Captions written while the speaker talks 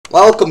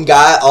Welcome,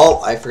 guy.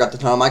 Oh, I forgot to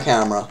turn on my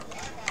camera.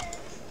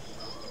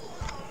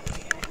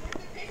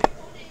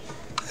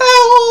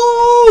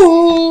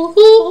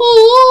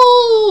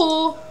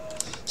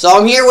 So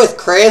I'm here with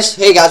Chris.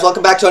 Hey guys,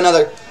 welcome back to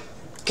another.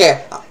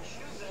 Okay.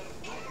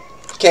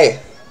 Okay.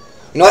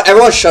 You know what?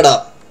 Everyone, shut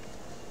up.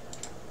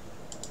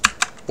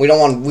 We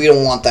don't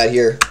want that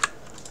here.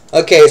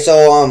 Okay,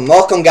 so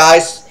welcome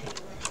guys.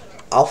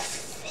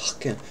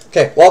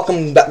 Okay,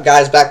 welcome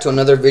guys back to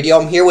another video.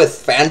 I'm here with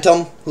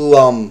Phantom,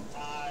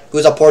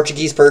 who's a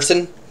Portuguese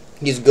person.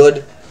 He's good.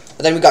 And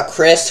then we got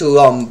Chris, who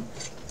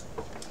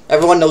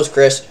everyone knows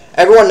Chris.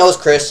 Everyone knows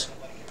Chris.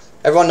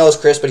 Everyone knows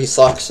Chris, but he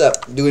sucks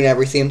at doing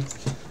everything.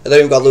 And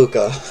then we got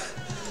Luka.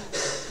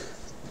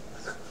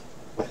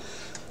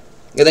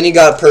 And then you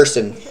got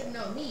Person.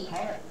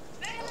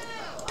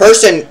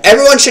 Person.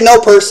 Everyone should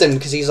know Person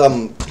because he's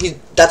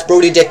that's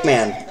Brody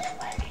Dickman.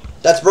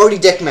 That's Brody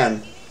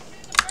Dickman.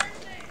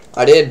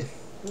 I did.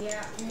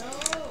 Yeah, no.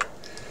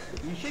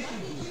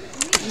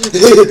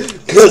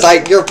 Because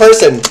you're a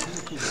person.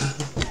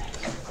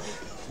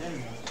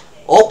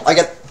 Oh, I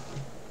get.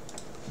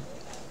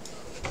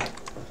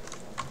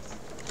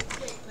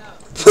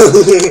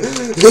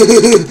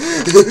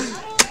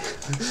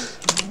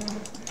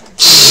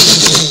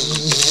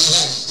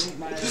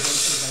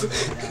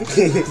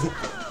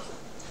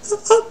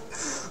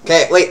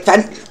 Okay, wait,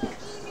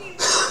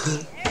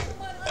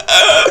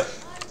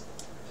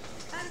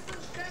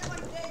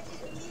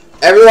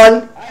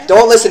 Everyone,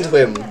 don't listen to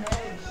him.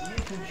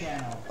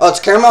 Oh, it's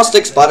Caramel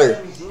Sticks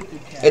Butter.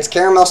 It's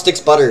Caramel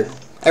Sticks Butter.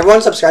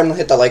 Everyone subscribe and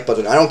hit the like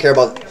button. I don't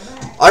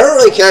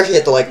really care if you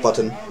hit the like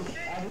button.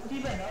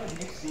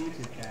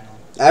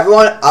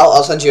 Everyone,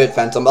 I'll send you it,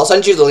 Phantom. I'll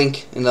send you the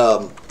link in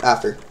the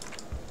after.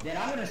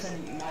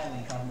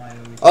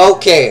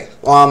 Okay,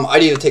 I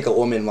need to take a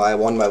woman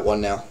one by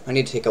one now. I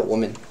need to take a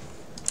woman.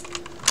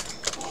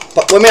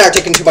 But women are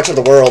taking too much of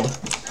the world.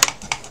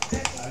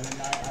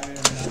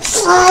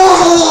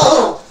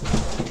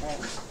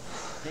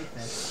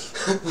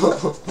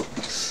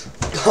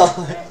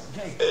 God.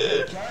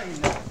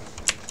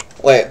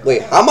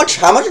 Wait, how much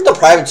are the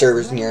private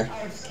servers in here?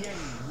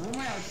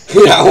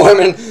 Yeah,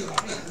 women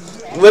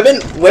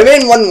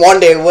one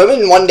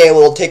day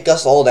will take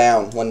us all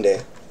down one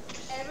day.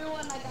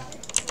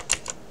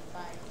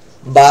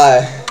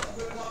 Bye.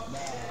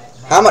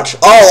 How much?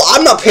 Oh,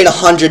 I'm not paying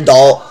 $100.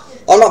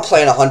 I'm not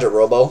playing 100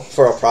 robo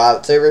for a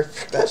private server.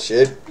 That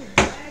shit.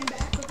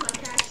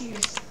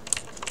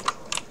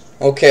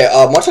 Okay,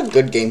 what's a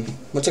good game?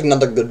 What's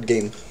another good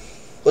game?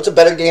 What's a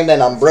better game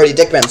than Brody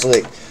Dickman's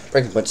League?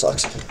 Breaking Point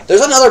sucks. There's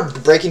another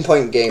Breaking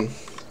Point game.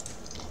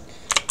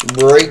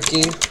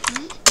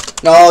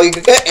 No, you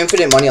could get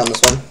infinite money on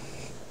this one.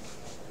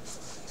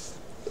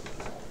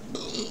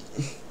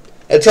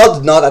 It's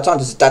called, no,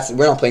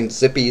 we're not playing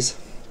Zippies.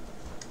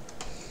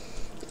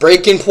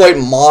 Breaking Point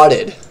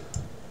modded.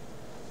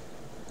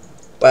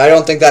 But I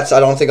don't think that's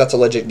a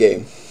legit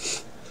game.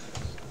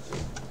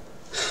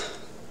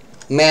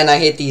 Man, I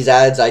hate these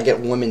ads. I get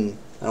women.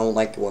 I don't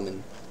like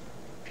women.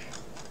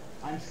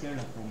 I'm scared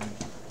of women.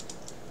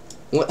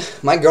 What?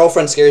 My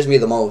girlfriend scares me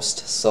the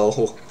most,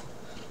 so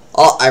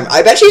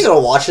I bet she's gonna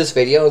watch this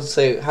video and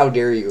say, "How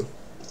dare you?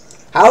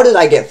 How did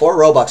I get 4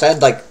 Robux? I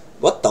had like,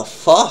 what the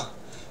fuck?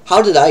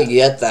 How did I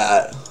get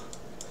that?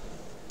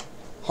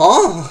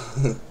 Huh?"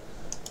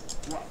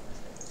 What?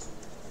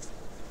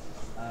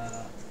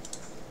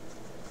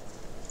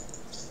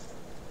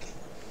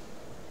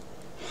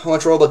 How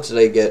much Robux did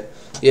I get?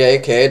 Yeah,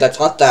 okay, that's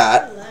not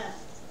that.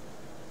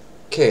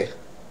 Okay,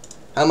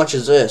 how much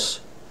is this?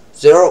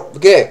 0.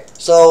 Okay,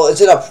 so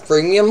is it a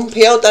premium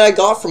payout that I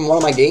got from one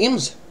of my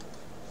games?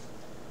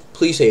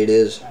 Please say it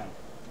is.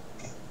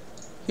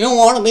 You don't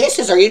want to miss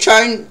this. Are you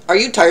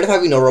tired of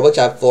having no Robux?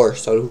 I have 4,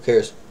 so who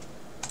cares?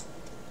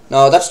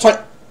 No, that's 20.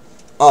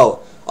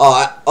 Oh,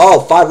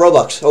 5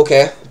 Robux.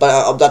 Okay,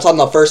 but that's on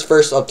the first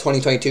of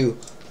 2022.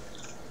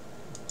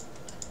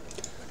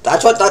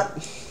 That's what that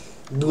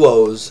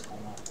duos.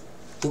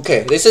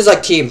 Okay, this is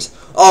like teams.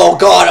 Oh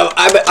God,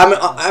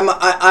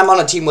 I'm on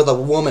a team with a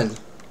woman.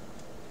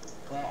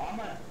 Well,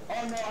 I'm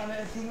in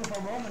a team with a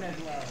woman as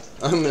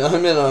well.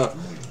 I'm in a.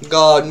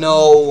 God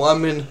no,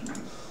 I'm in.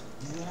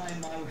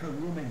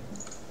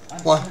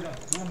 What?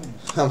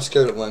 I'm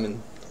scared of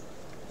women.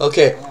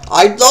 Okay,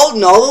 I don't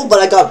know, but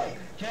I got.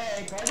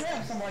 Jake, why do you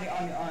have somebody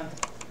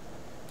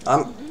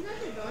on?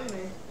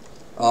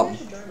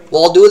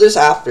 Well, I'll do this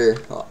after.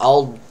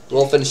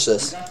 We'll finish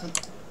this.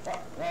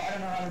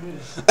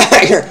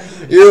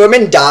 Your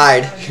woman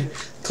died.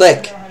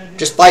 Click.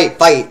 Just fight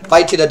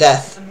to the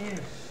death.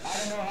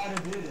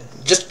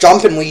 Just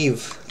jump and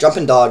leave. Jump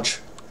and dodge.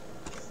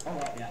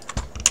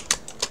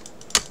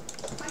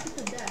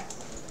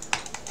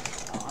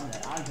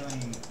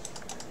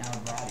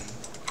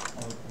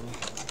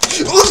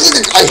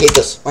 I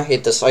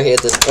hate this.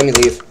 Let me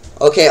leave.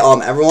 Okay,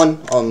 everyone,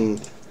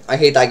 I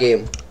hate that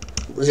game.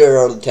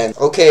 0 to 10.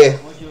 Okay.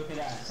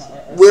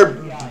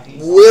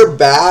 We're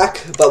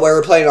back, but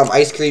we're playing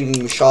ice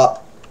cream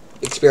shop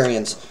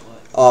experience.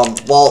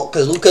 Well,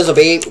 cause Luka's a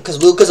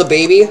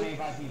baby.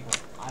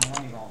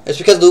 It's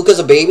because Luka's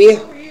a baby?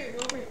 Over here,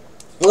 over here.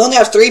 We only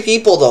have 3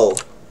 people though.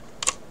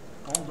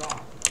 Hold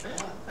on.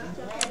 That's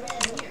okay,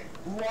 man, here.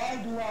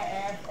 Why do I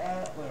ask,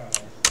 where are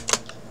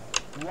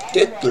they? Why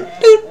Dit- do I dit-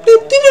 ask, dit-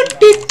 dit- dit-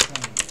 dit.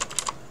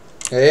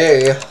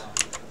 Hey.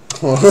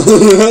 Hold on,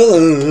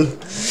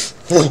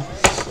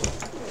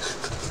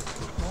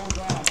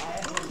 I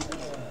have,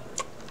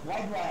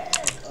 why do I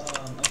add,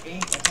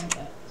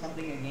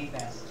 something a Game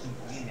Pass to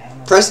game? I don't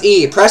know. Press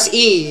E. Press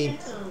E.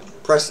 Phantom.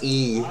 Press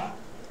E. Huh?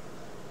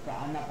 But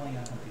I'm not playing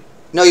on computer.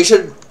 No, you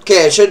should.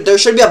 Okay, there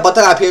should be a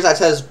button up here that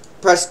says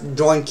press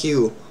join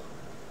queue.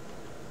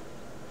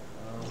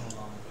 Hold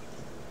on.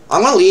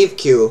 I'm gonna leave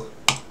queue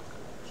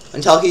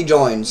until he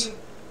joins.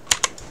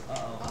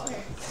 Uh-oh.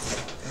 Okay.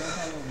 Don't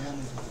tell me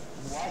woman.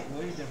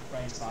 Where is their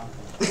friend from?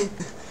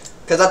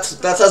 Cause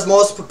that says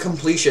most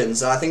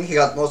completions, and I think he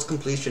got most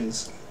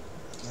completions.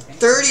 Okay.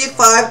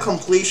 35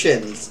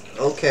 completions.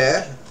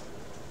 Okay.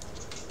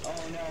 Oh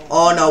no.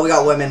 Oh no, we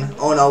got women.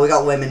 Oh no, we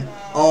got women.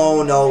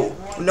 Oh no.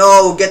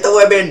 No, get the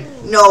women.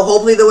 No,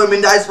 hopefully the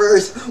women dies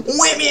first.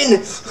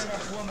 Women!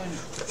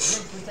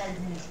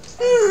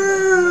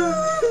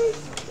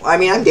 I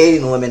mean, I'm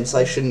dating women, so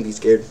I shouldn't be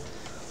scared.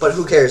 But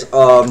who cares?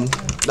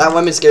 That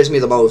woman scares me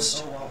the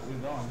most. Oh well, we're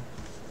going.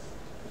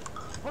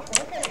 What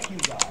kind of cue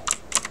got?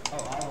 Oh, I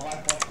have a lot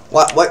of questions.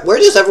 What? Where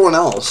is everyone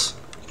else?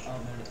 Oh,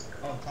 there it is.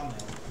 Oh, thumbnail.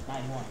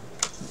 9-1.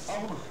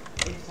 Oh, look.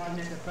 It's 5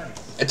 Nights at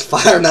Freddy's. It's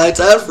Five Nights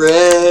at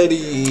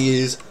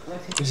Freddy's.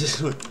 Let's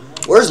hit.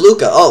 Where's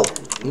Luka? Oh,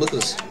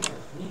 Luka's. Can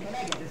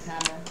I get this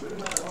hammer?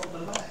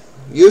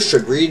 You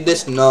should read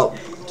this note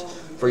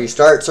before you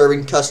start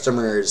serving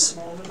customers.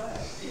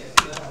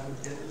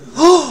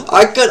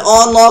 I can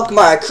unlock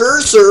my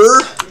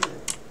cursor.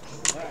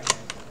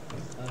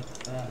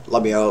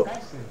 Let me out. Can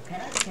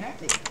I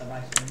take the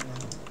ice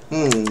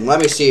cream? Let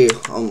me see.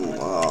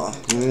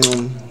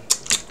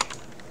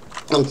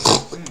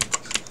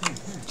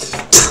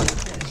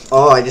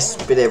 Oh, I just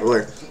spit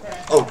everywhere.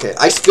 Okay,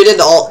 I spit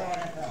into all.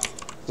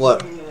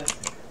 What?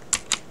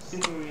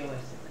 Super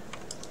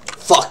realistic.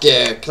 Fuck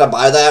yeah! Can I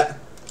buy that?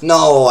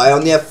 No, I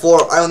only have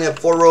 4. I only have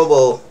 4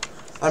 robo.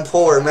 I'm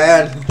poor,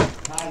 man.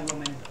 Hi,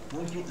 woman.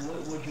 What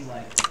would you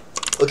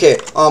like? Okay,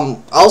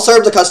 I'll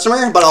serve the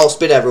customer, but I'll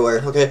spit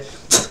everywhere. Okay.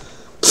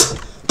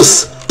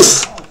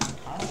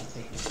 I'll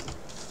take it.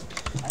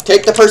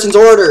 Take the person's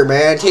order,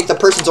 man. Take the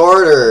person's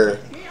order.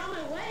 Get out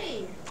of my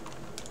way.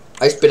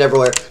 I spit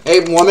everywhere. Hey,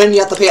 woman, you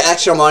have to pay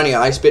extra money.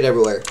 I spit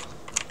everywhere.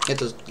 You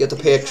have to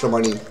pay extra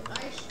money. Ice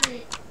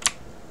cream.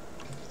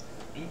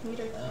 Need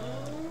a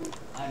cone?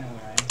 I know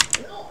where I am.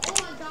 No, oh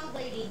my god,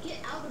 lady, get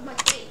out of my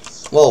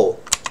face. Whoa.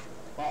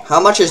 How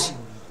much is?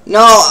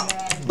 No.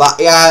 But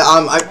yeah,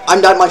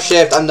 I'm done my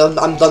shift. I'm done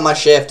my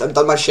shift. I'm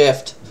done my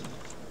shift.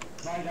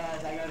 Bye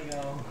guys, I gotta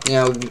go.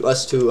 Yeah,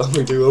 us too.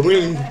 We do.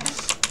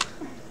 Let's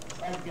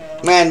go.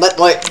 Man, let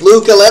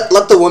Luka,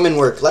 let the women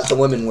work. Let the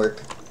women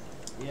work.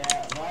 Yeah,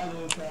 bye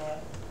Luka.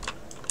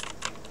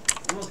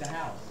 Luka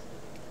house.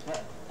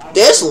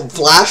 This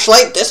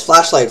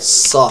flashlight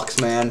sucks,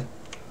 man.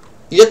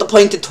 You have to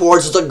point it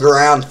towards the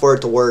ground for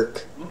it to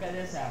work. Look at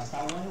this house.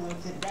 I wonder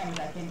what's it damage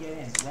I can get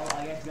in. Well,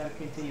 I guess we gotta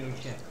continue your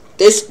shift.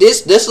 This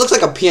looks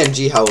like a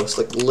PNG house,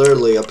 like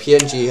literally a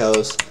PNG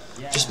house,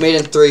 Yeah. just made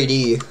in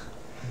 3D.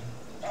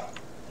 Oh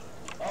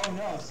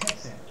no, it's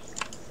Texan.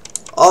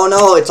 Oh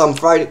no, it's on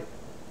Friday.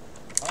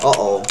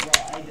 Uh-oh.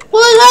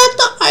 Well, Was that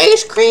the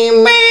ice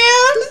cream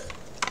man?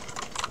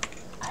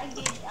 I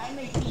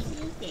make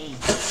PC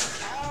things.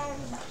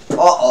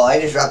 Uh-oh, I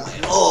just dropped my.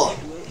 Oh,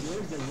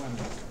 Where's the woman?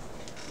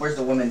 where's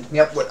the woman?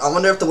 Yep. I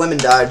wonder if the women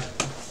died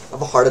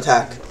of a heart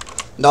attack.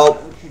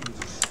 Nope.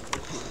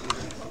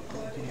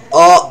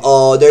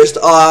 Uh-oh, there's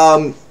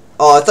oh,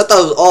 I thought that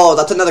was. Oh,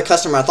 that's another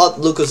customer. I thought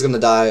Luke was gonna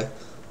die.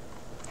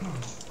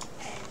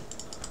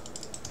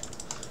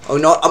 Oh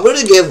no, I'm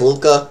gonna give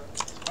Luka. Oh,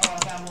 I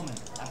found a woman.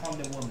 I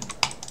found the woman.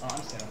 Oh,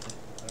 I'm scared of it.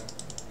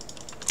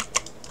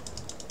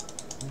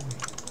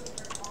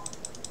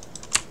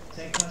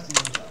 Take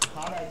customers.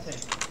 How do I take?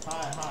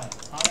 Hi.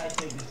 How do I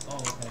take this? Oh,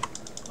 okay.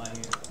 Right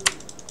here.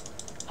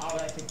 How do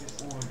I take this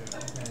order?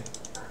 Okay.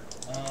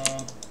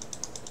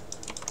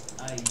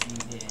 I do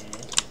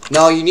this.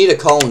 No, you need a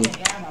cone.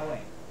 Get out of my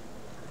way.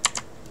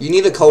 You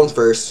need a cone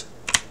first.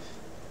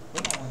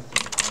 What do I want to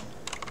take?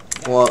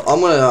 Well,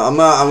 I'm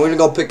gonna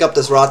go pick up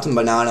this rotten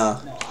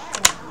banana. No, I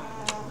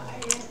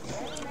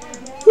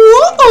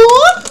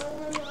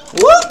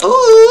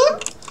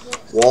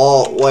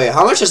Whoa, wait,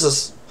 how much is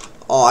this?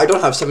 Oh, I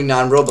don't have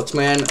 79 Robux,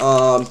 man.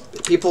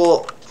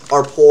 People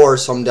are poor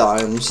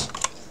sometimes. Get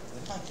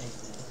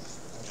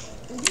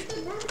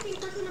the Burger King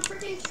person a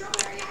freaking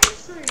strawberry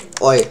ice cream.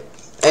 Oi,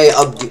 hey,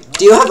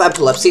 do you have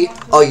epilepsy?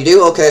 Oh, you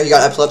do? Okay, you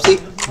got epilepsy?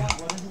 What does he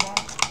want?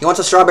 He wants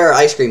a strawberry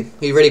ice cream.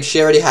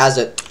 She already has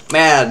it.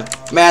 Man,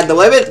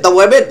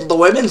 the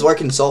women's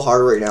working so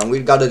hard right now.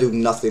 We've got to do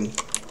nothing.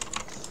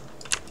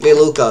 Hey,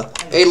 Luka,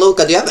 do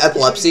you have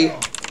epilepsy?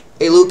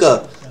 Hey,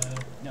 Luka,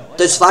 No, what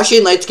does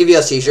flashing lights give you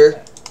a seizure? No,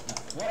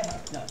 what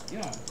about? No,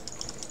 you don't.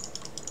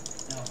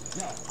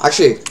 No.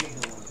 Actually,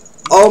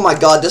 oh my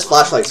god, this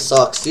flashlight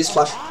sucks. These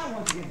flash. I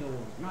want to get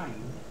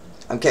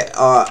Okay.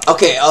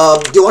 Okay.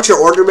 Do you want your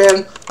order,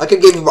 man? I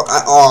could give him.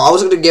 I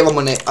was gonna give him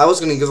I was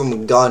gonna give him a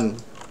gun.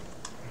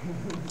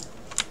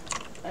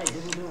 Hey,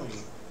 this is doing.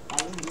 I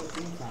want to go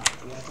inside.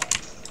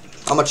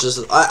 How much is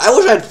it? I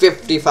wish I had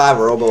 55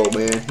 robo,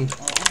 man.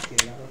 Oh,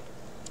 okay.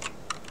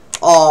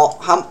 Oh,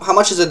 how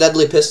much is a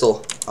deadly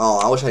pistol? Oh,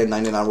 I wish I had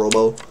 99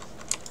 robo.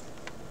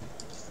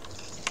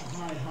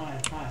 Hi.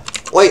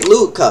 Wait,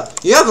 Luka,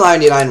 you have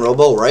 99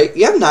 robo, right?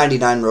 You have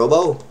 99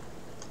 robo.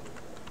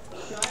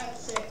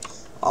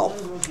 Oh,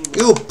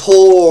 you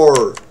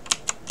poor.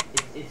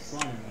 It's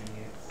slime right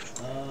here.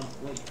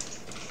 Wait.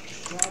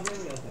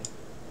 Strawberry, okay.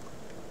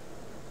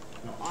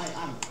 No,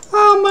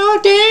 I'ma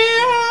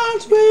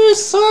dance with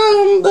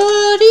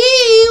somebody.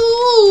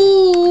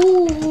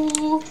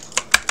 Ooh.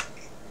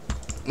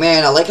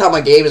 Man, I like how my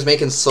game is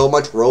making so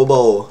much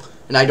robo,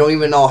 and I don't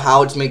even know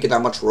how it's making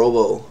that much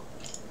robo.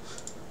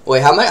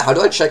 Wait, how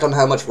do I check on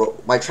how much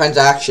my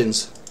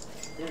transactions?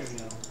 There we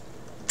go.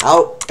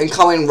 How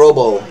incoming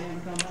robo.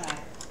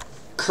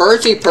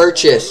 Currency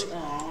purchase.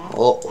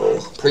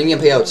 Premium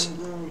payouts.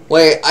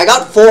 Wait, I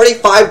got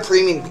 45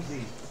 premium.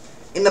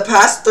 In the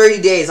past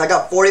 30 days, I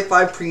got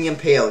 45 premium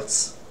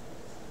payouts.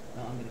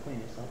 No, I'm gonna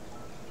clean this up.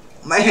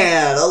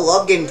 Man, I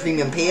love getting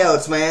premium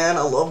payouts, man.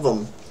 I love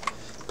them.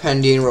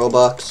 Pending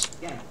Robux.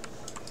 Yeah.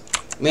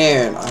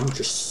 Man, I'm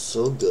just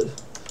so good.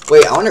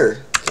 Wait, I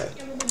wonder. Okay.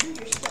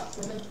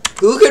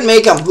 Who can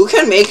make them? Who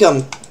can make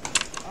them?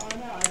 Oh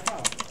no, I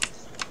fell.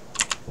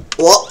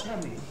 What? Tell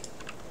me.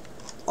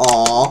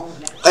 Aw.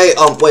 Hey,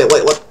 wait,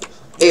 what?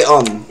 Hey, I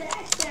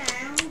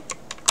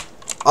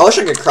wish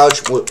I could crouch.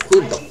 Who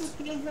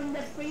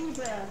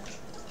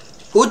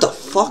the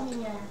fuck?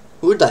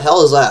 Who the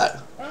hell is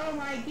that? Oh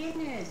my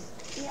goodness.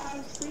 Yeah, I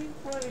was sleeping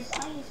for his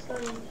ice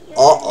cream.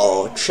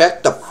 Uh-oh,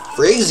 check the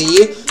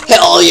frizzy.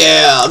 Hell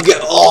yeah!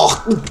 Get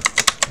oh.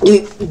 We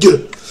need to get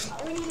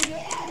out of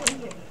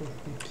here.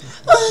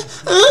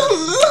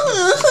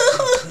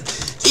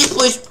 This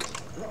was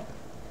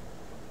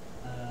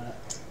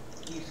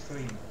You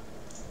scream.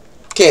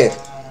 okay.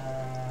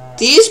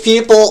 These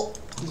people,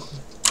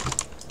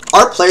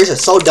 our players are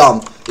so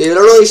dumb. They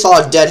literally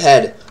saw a dead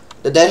head.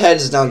 The dead head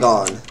is now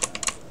gone.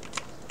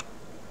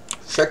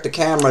 Check the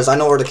cameras. I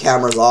know where the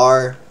cameras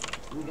are.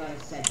 We gotta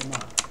set them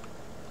up.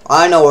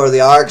 I know where they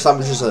are because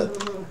I'm just a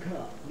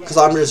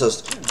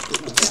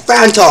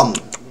phantom.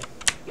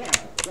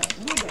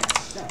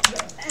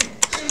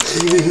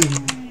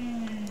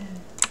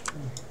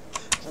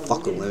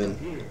 Fucking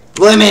women.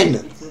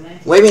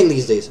 Women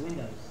these days.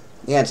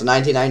 Yeah, it's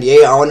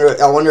 1998. I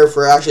wonder if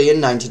we're actually in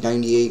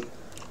 1998.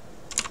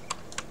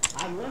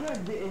 I wonder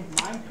if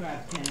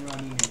Minecraft can run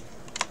in it.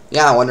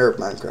 Yeah, I wonder if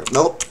Minecraft.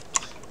 Nope.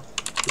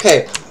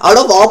 Okay, out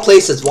of all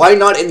places, why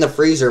not in the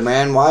freezer,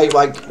 man? Why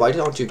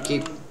don't you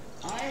keep?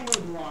 I would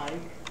like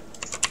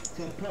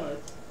to put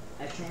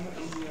a camera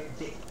in your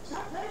dick.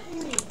 Stop touching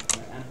me.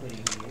 I'm putting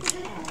it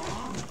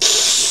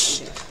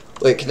here.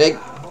 Wait, can I?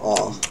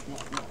 Oh.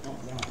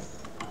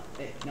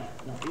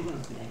 No, you're gonna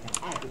put that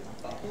camera. I put my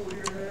phone. I'll pull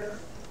your hair.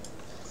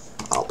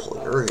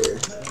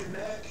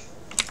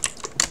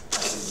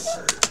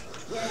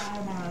 Get out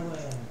of my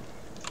way.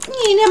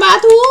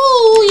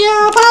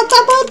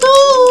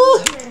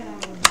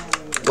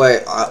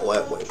 Wait,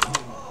 wait.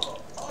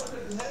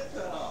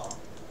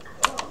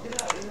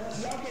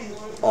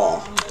 Oh.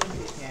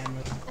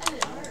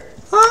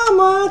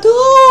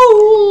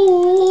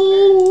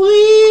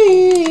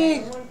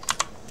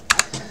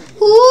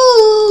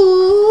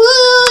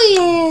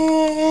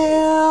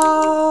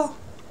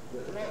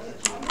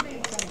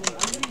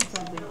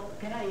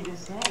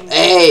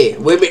 Hey,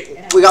 women.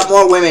 We got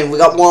more women. We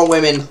got more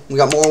women. We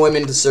got more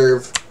women to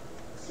serve.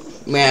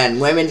 Man,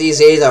 women these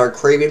days are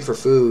craving for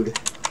food.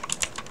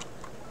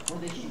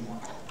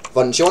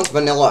 But she wants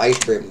vanilla ice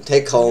cream.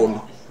 Take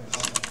cone.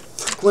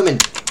 Women.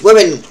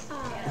 Women.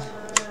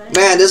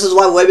 Man, this is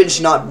why women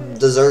should not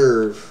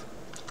deserve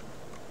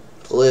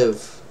to live.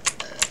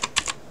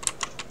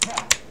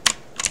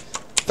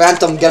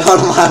 Phantom, get out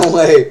of my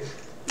way.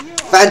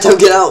 Phantom,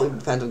 get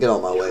out. Phantom, get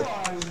out of my way.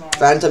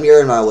 Phantom,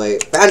 you're in my way.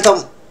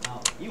 Phantom.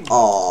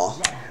 Aw.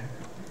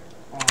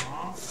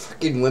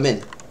 Freaking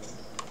women.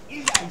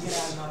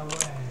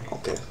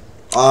 Okay.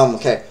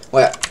 Okay.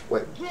 Wait.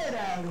 Get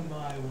out of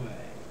my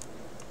way.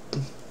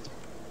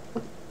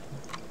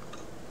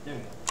 There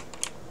we go.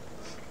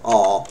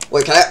 Aw.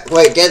 Wait, can I?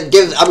 Wait,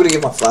 I'm gonna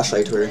give my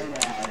flashlight to her.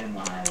 Get out of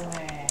my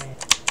way.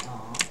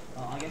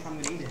 Oh, I guess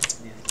I'm gonna eat it.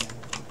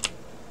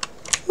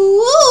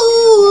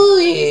 Ooh,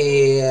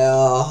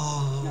 yeah.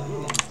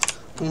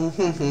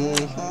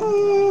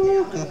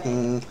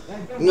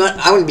 You know what?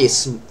 I'm gonna be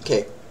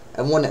okay.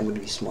 I'm gonna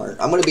be smart.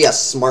 I'm gonna be a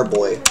smart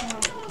boy.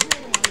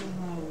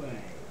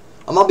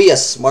 I'm gonna be a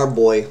smart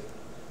boy.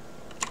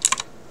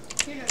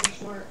 You're not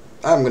smart.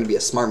 I'm gonna be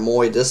a smart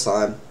boy this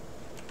time.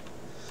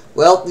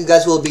 Well, you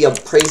guys will be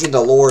praising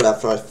the Lord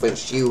after I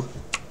finish you.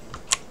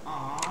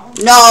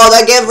 No,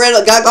 that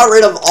got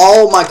rid of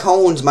all my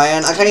cones,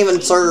 man. I can't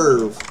even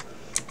serve.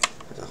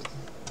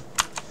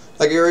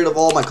 I get rid of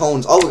all my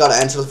cones. Oh, we gotta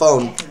answer the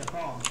phone.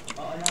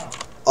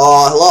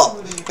 Oh, no.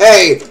 Hello.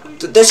 Hey,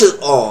 This is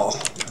oh.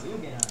 You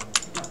get on.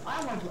 No,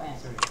 I want to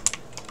answer it.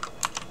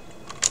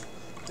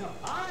 No,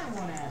 I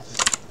want to answer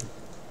it.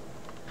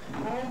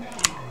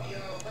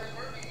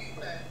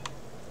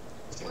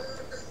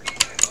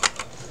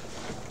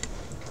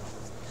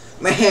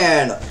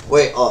 Man,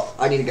 wait. Oh,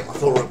 I need to get my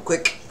phone real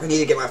quick.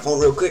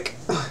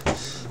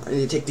 I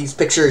need to take these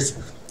pictures.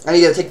 I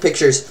need to take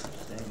pictures.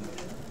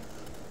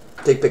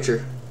 Take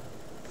picture.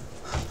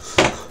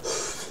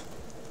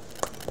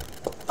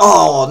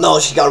 Oh no,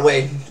 she got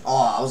away.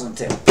 Oh, I was gonna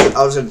take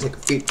a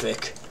feet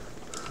pic.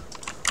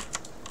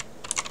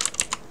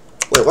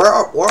 Wait,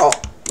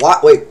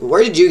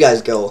 where did you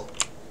guys go?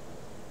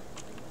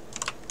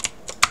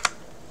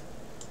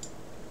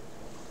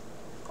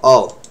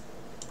 Oh.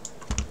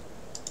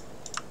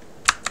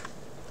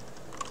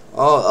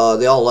 Oh,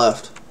 they all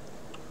left.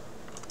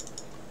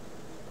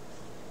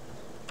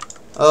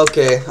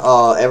 Okay,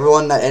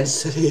 everyone, that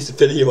ends today's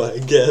video, I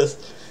guess.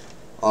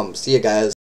 See you guys.